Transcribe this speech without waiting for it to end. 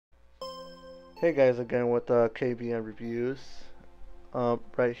Hey guys, again with KBN reviews.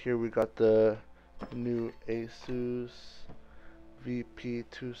 Right here we got the new ASUS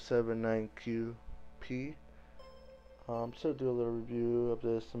vp279q P. So do a little review of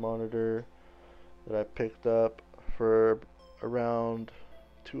this monitor that I picked up for around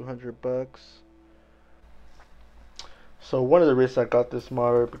 200 bucks. So one of the reasons I got this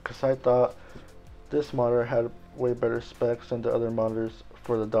monitor because I thought this monitor had way better specs than the other monitors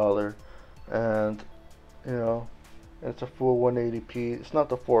for the dollar, and you know it's a full 180p. It's not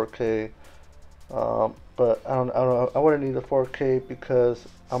the 4K, but I don't know. I wouldn't need a 4K because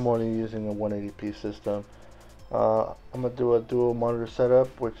I'm only using a 180p system. I'm gonna do a dual monitor setup,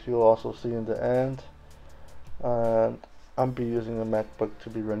 which you'll also see in the end. And I'm be using a MacBook to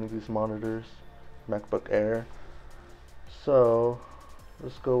be running these monitors, MacBook Air. So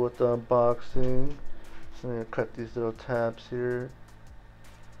let's go with the unboxing. I'm gonna cut these little tabs here,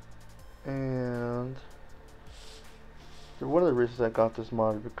 and one of the reasons I got this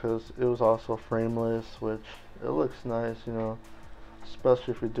monitor because it was also frameless, which it looks nice,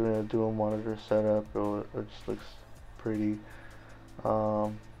 especially if you're doing a dual monitor setup. It just looks pretty.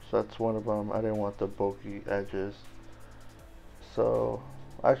 So that's one of them. I didn't want the bulky edges, so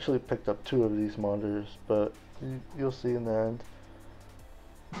I actually picked up two of these monitors, but you'll see in the end.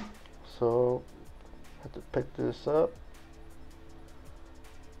 So I had to pick this up,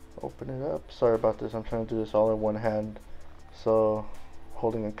 open it up. Sorry about this. I'm trying to do this all in one hand. So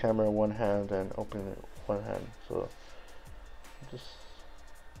holding a camera in one hand and opening it with one hand. So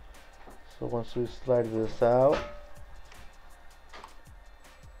once we slide this out,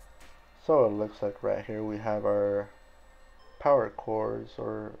 so it looks like right here we have our power cords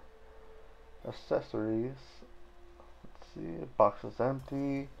or accessories. Let's see, the box is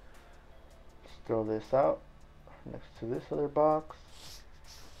empty. Let's throw this out next to this other box.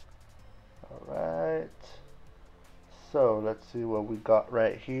 Alright, so let's see what we got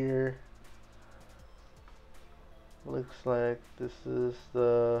right here. Looks like this is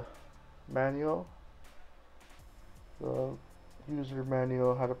the manual, the user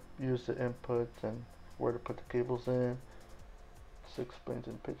manual, how to use the inputs and where to put the cables in. This explains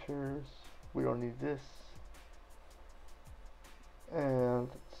in pictures. We don't need this. And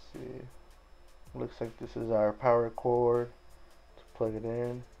let's see, looks like this is our power cord to plug it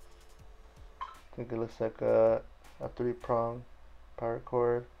in. I think it looks like a 3-prong power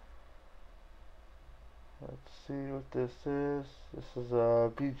cord. Let's see what this is. This is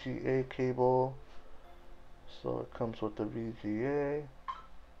a VGA cable. So it comes with the VGA.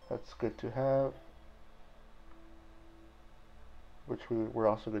 That's good to have, which we're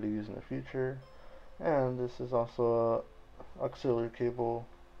also going to use in the future. And this is also a auxiliary cable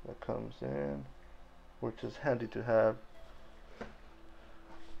that comes in, which is handy to have.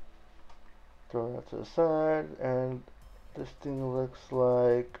 Throw that to the side, and this thing looks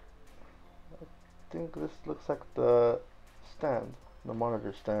like, I think this looks like the stand, the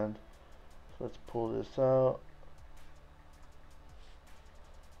monitor stand. So let's pull this out.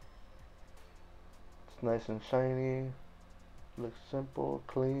 It's nice and shiny, looks simple,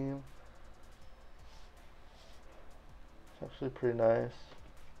 clean. It's actually pretty nice.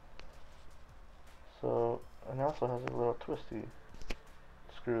 So, and it also has a little twisty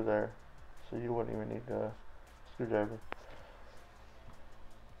screw there, so you wouldn't even need a screwdriver.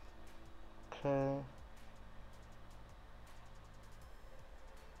 Okay.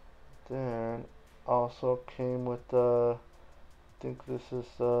 Then also came with the, I think this is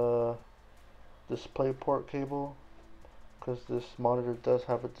the display port cable, because this monitor does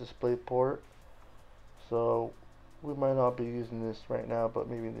have a display port. So we might not be using this right now, but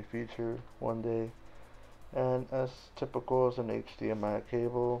maybe in the future, one day. And as typical, is an HDMI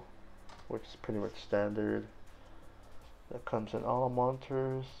cable, which is pretty much standard. That comes in all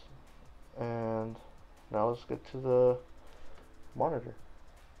monitors. And now let's get to the monitor.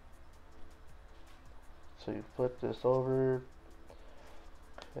 So you flip this over.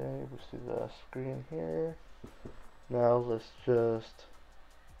 Okay, we see the screen here. Now let's just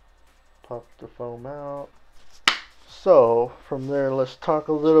pop the foam out. So from there, let's talk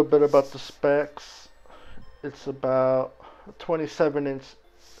a little bit about the specs. It's about a 27-inch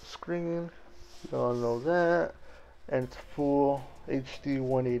screen. You all know that. And it's full HD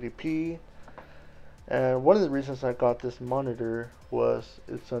 180p. And one of the reasons I got this monitor was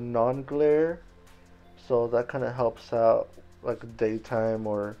it's a non-glare, so that kind of helps out like daytime,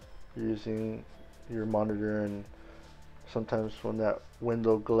 or you're using your monitor and sometimes when that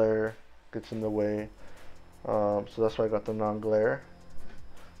window glare gets in the way. So that's why I got the non-glare.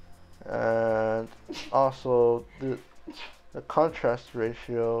 And also the contrast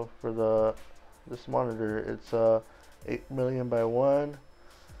ratio for the this monitor. It's 8 million by 1,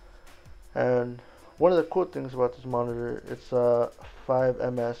 and one of the cool things about this monitor, it's a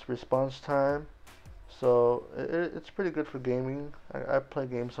 5 ms response time, so it's pretty good for gaming. I play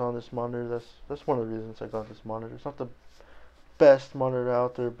games on this monitor. That's one of the reasons I got this monitor. It's not the best monitor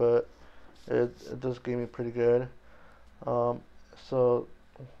out there, but it does gaming pretty good. So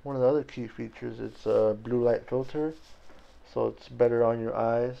one of the other key features, it's a blue light filter, so it's better on your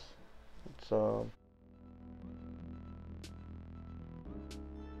eyes. It's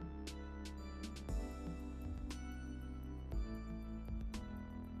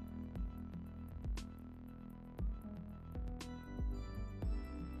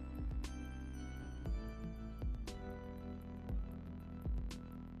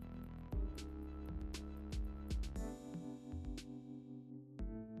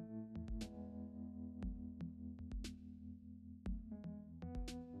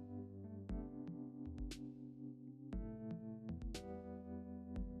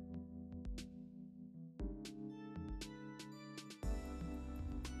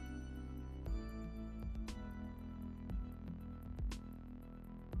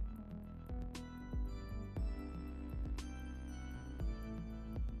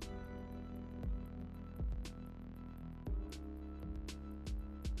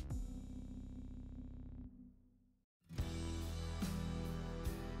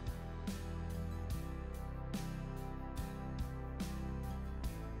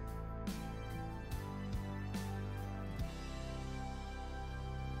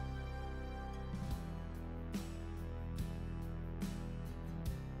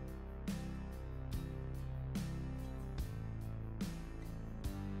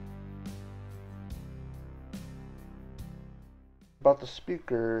about the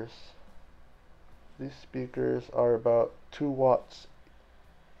speakers. These speakers are about 2 watts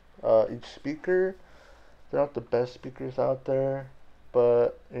each speaker. They're not the best speakers out there,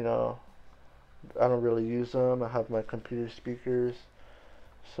 but you know, I don't really use them. I have my computer speakers,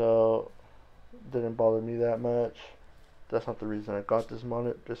 so it didn't bother me that much. That's not the reason I got this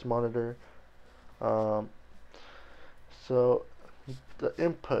monitor. Um, so the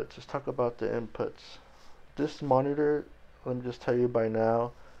inputs. Let's talk about the inputs. This monitor, let me just tell you by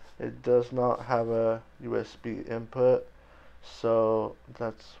now, it does not have a USB input, so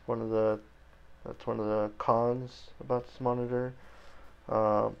that's one of the cons about this monitor.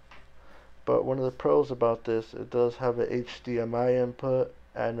 But one of the pros about this, it does have a HDMI input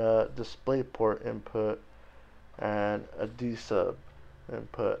and a DisplayPort input and a D-sub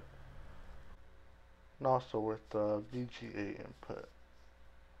input, and also with the VGA input,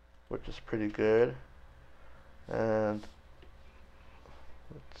 which is pretty good. And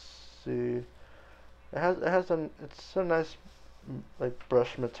let's see, it's a nice like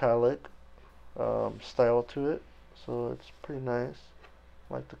brush metallic style to it, so it's pretty nice.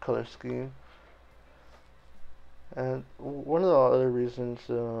 I like the color scheme. And one of the other reasons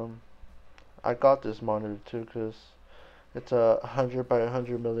I got this monitor too, because it's a 100 by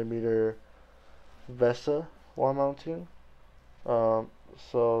 100 millimeter VESA wall mounting.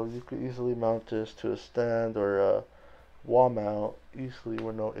 So you could easily mount this to a stand or a wall mount easily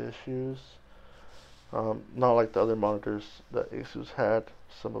with no issues. Not like the other monitors that ASUS had.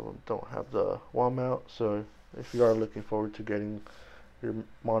 Some of them don't have the wall mount, so if you are looking forward to getting your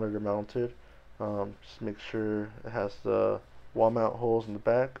monitor mounted, just make sure it has the wall mount holes in the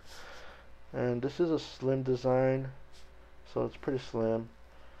back. And this is a slim design, so it's pretty slim.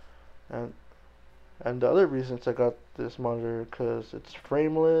 And the other reasons I got this monitor, because it's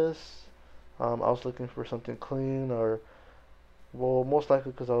frameless. I was looking for something clean, or well, most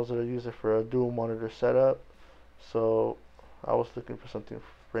likely because I was going to use it for a dual monitor setup. So I was looking for something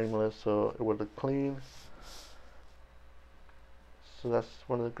frameless so it would look clean. So that's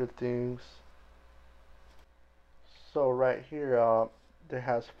one of the good things. So right here, it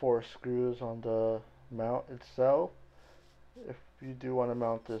has 4 screws on the mount itself. If you do want to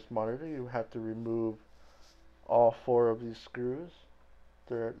mount this monitor, you have to remove all 4 of these screws.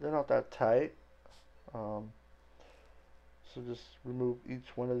 They're not that tight. So just remove each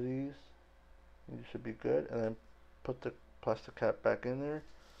one of these and you should be good, and then put the plastic cap back in there.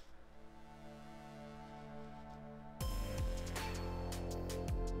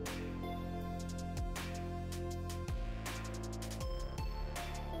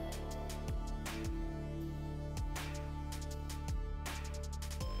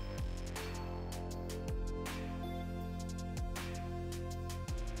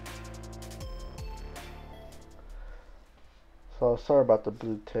 So sorry about the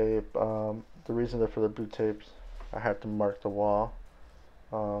blue tape. The reason for the blue tapes, I had to mark the wall.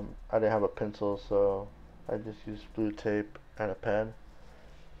 I didn't have a pencil, so I just used blue tape and a pen.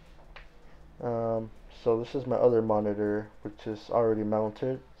 So this is my other monitor, which is already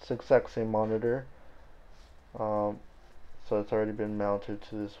mounted. It's the exact same monitor. So it's already been mounted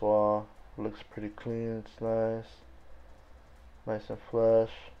to this wall. It looks pretty clean. It's nice and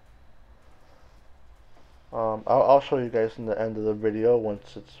flush. I'll show you guys in the end of the video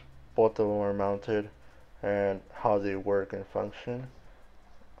once it's both of them are mounted and how they work and function.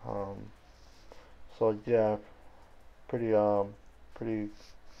 So yeah, pretty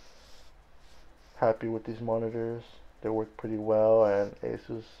happy with these monitors. They work pretty well, and ASUS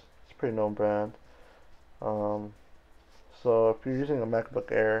is a pretty known brand. So if you're using a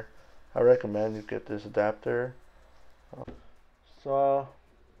MacBook Air, I recommend you get this adapter. So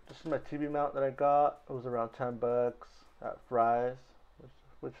this is my TV mount that I got. It was around 10 bucks at Fry's,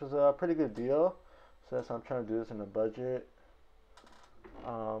 which was a pretty good deal since I'm trying to do this in a budget.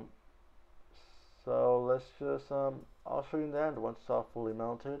 So let's just I'll show you in the end once it's all fully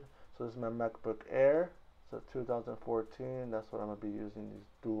mounted. So this is my MacBook Air. It's a 2014. That's what I'm gonna be using these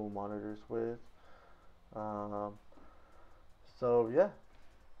dual monitors with. So yeah,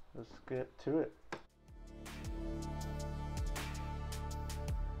 let's get to it.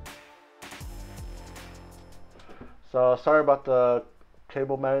 So sorry about the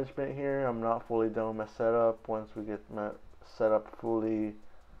cable management here. I'm not fully done with my setup. Once we get my setup fully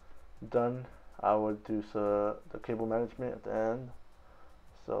done, I would do the cable management at the end.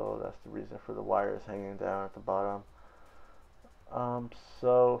 So that's the reason for the wires hanging down at the bottom.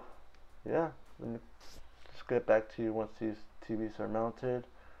 So yeah, let me just get back to you once these TVs are mounted.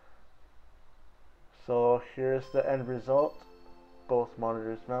 So here's the end result. Both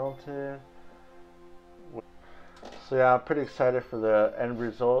monitors mounted. So yeah, I'm pretty excited for the end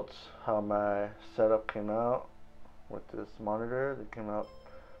results, how my setup came out with this monitor. They came out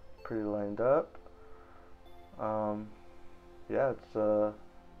pretty lined up. Yeah, it's a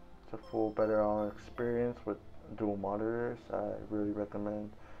full better all experience with dual monitors. I really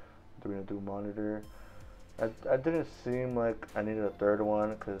recommend doing a dual monitor. I didn't seem like I needed a third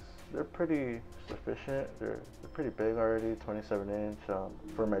one because they're pretty sufficient. They're pretty big already, 27-inch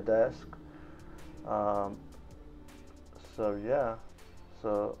for my desk. So yeah,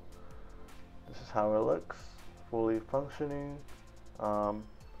 so this is how it looks, fully functioning.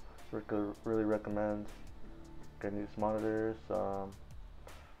 Really recommend getting these monitors.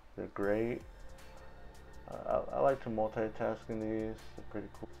 They're great. I like to multitask in these. They're pretty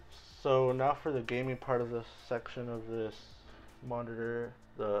cool. So now for the gaming part of this section of this monitor,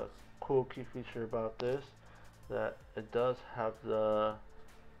 the cool key feature about this, that it does have the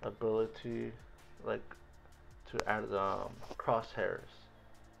ability like to add crosshairs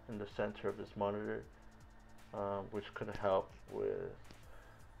in the center of this monitor, which could help with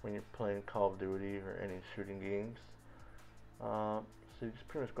when you're playing Call of Duty or any shooting games. So you just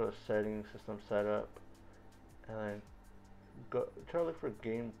pretty much go to settings, system setup, and then try to look for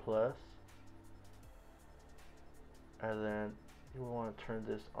Game Plus, and then you will want to turn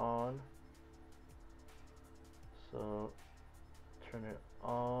this on. So turn it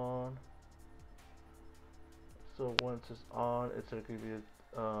on. So once it's on, it's going to give you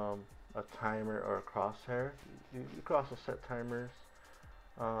a timer or a crosshair. You can also set timers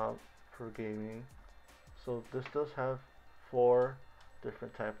for gaming. So this does have 4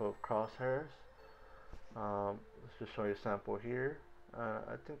 different type of crosshairs. Let's just show you a sample here.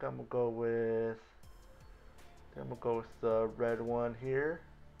 I think I'm gonna go with the red one here.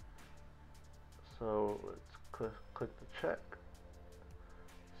 So let's click the check.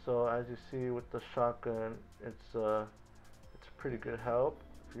 So as you see with the shotgun, it's a pretty good help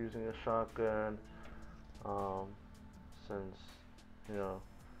if you're using a shotgun, since you know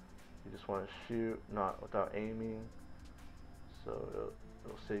you just want to shoot not without aiming. So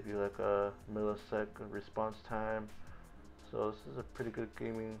it'll save you like a millisecond response time. So this is a pretty good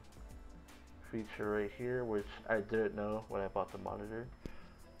gaming feature right here, which I didn't know when I bought the monitor,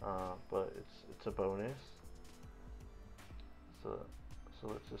 but it's a bonus. So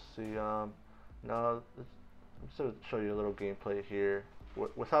let's just see. Now I'm just gonna show you a little gameplay here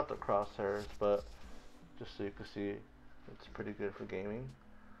without the crosshairs, but just so you can see it's pretty good for gaming.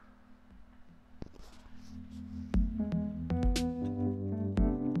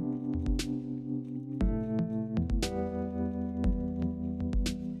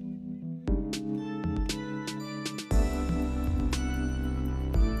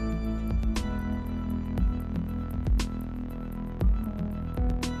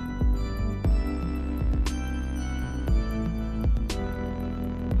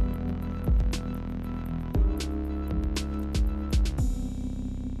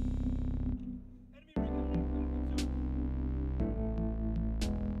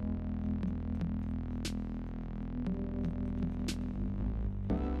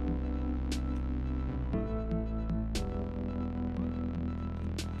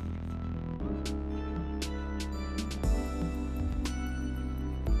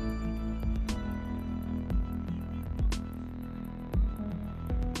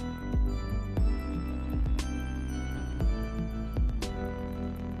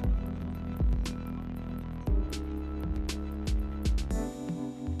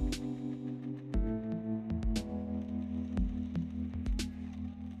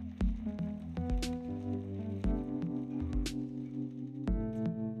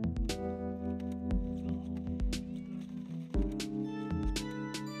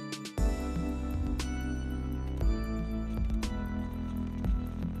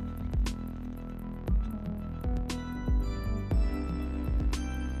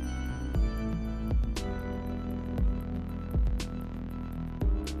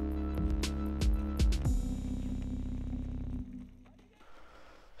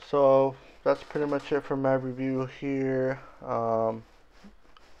 So that's pretty much it for my review here.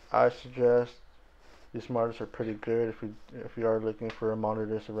 I suggest these monitors are pretty good if you are looking for a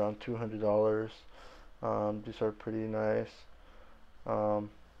monitor that's around $200. These are pretty nice. So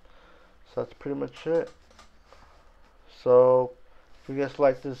that's pretty much it. So if you guys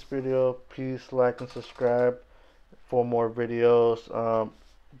like this video, please like and subscribe for more videos.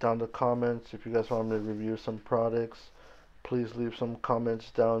 Down in the comments, if you guys want me to review some products, please leave some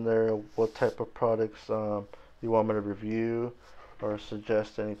comments down there what type of products you want me to review or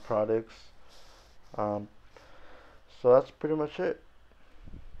suggest any products. So that's pretty much it.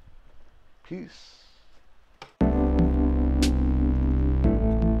 Peace.